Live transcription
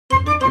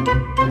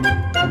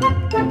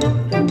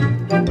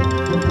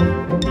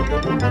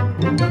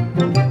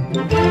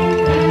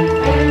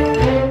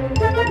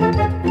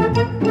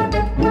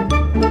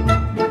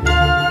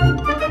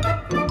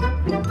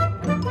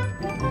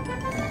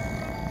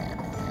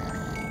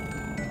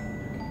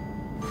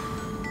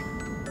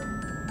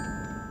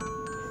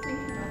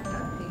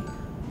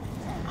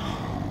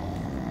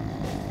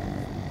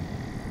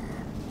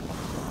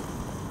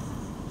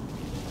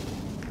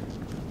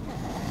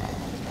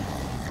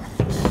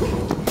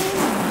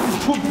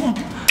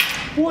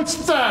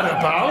What's that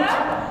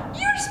about?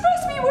 You're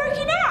supposed to be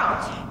working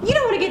out. You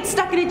don't want to get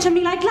stuck in a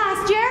chimney like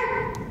last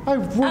year. I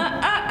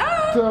worked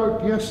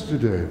out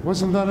yesterday.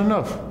 Wasn't that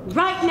enough?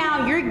 Right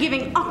now, you're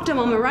giving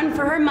Octomom a run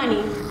for her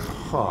money.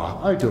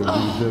 I don't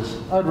need this.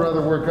 I'd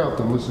rather work out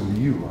than listen to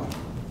you.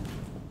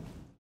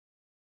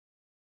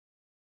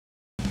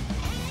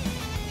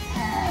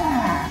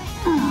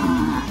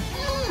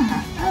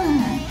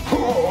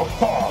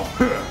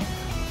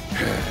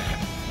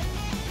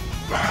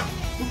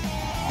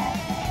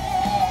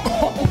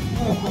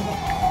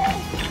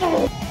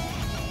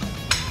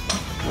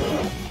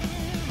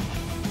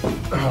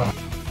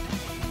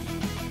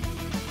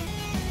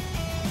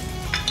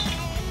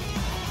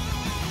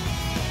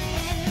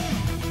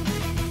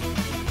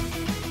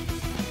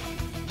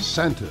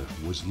 Santa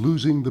was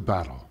losing the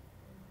battle.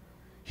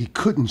 He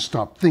couldn't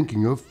stop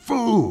thinking of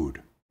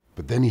food.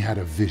 But then he had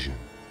a vision.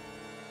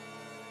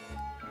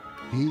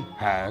 He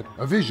had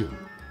a vision.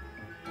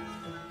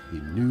 He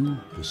knew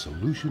the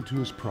solution to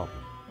his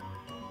problem.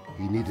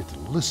 He needed to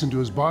listen to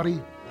his body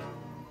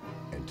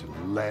and to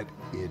let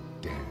it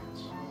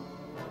dance.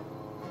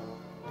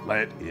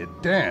 Let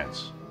it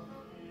dance.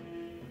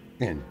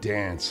 And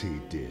dance he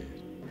did.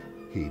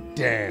 He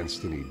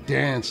danced and he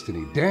danced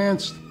and he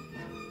danced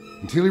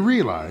until he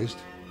realized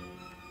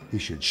he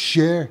should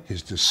share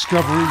his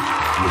discovery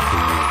with the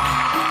world.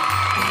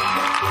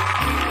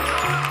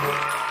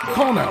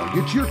 Call now and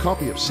get your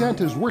copy of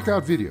Santa's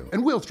workout video,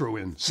 and we'll throw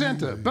in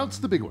Santa Belts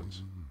the Big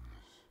Ones.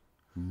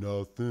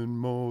 Nothing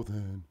more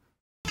than...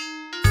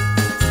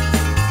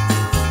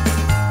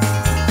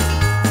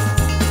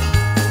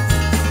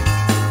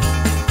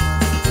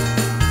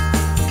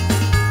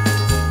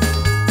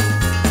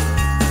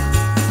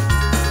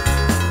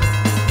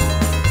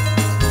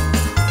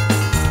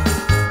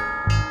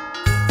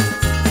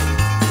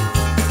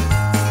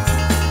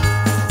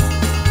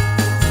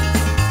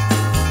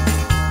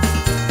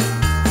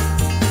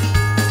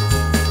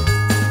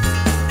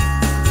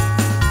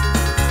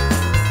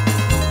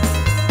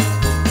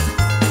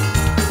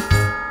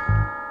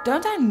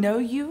 Don't I know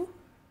you?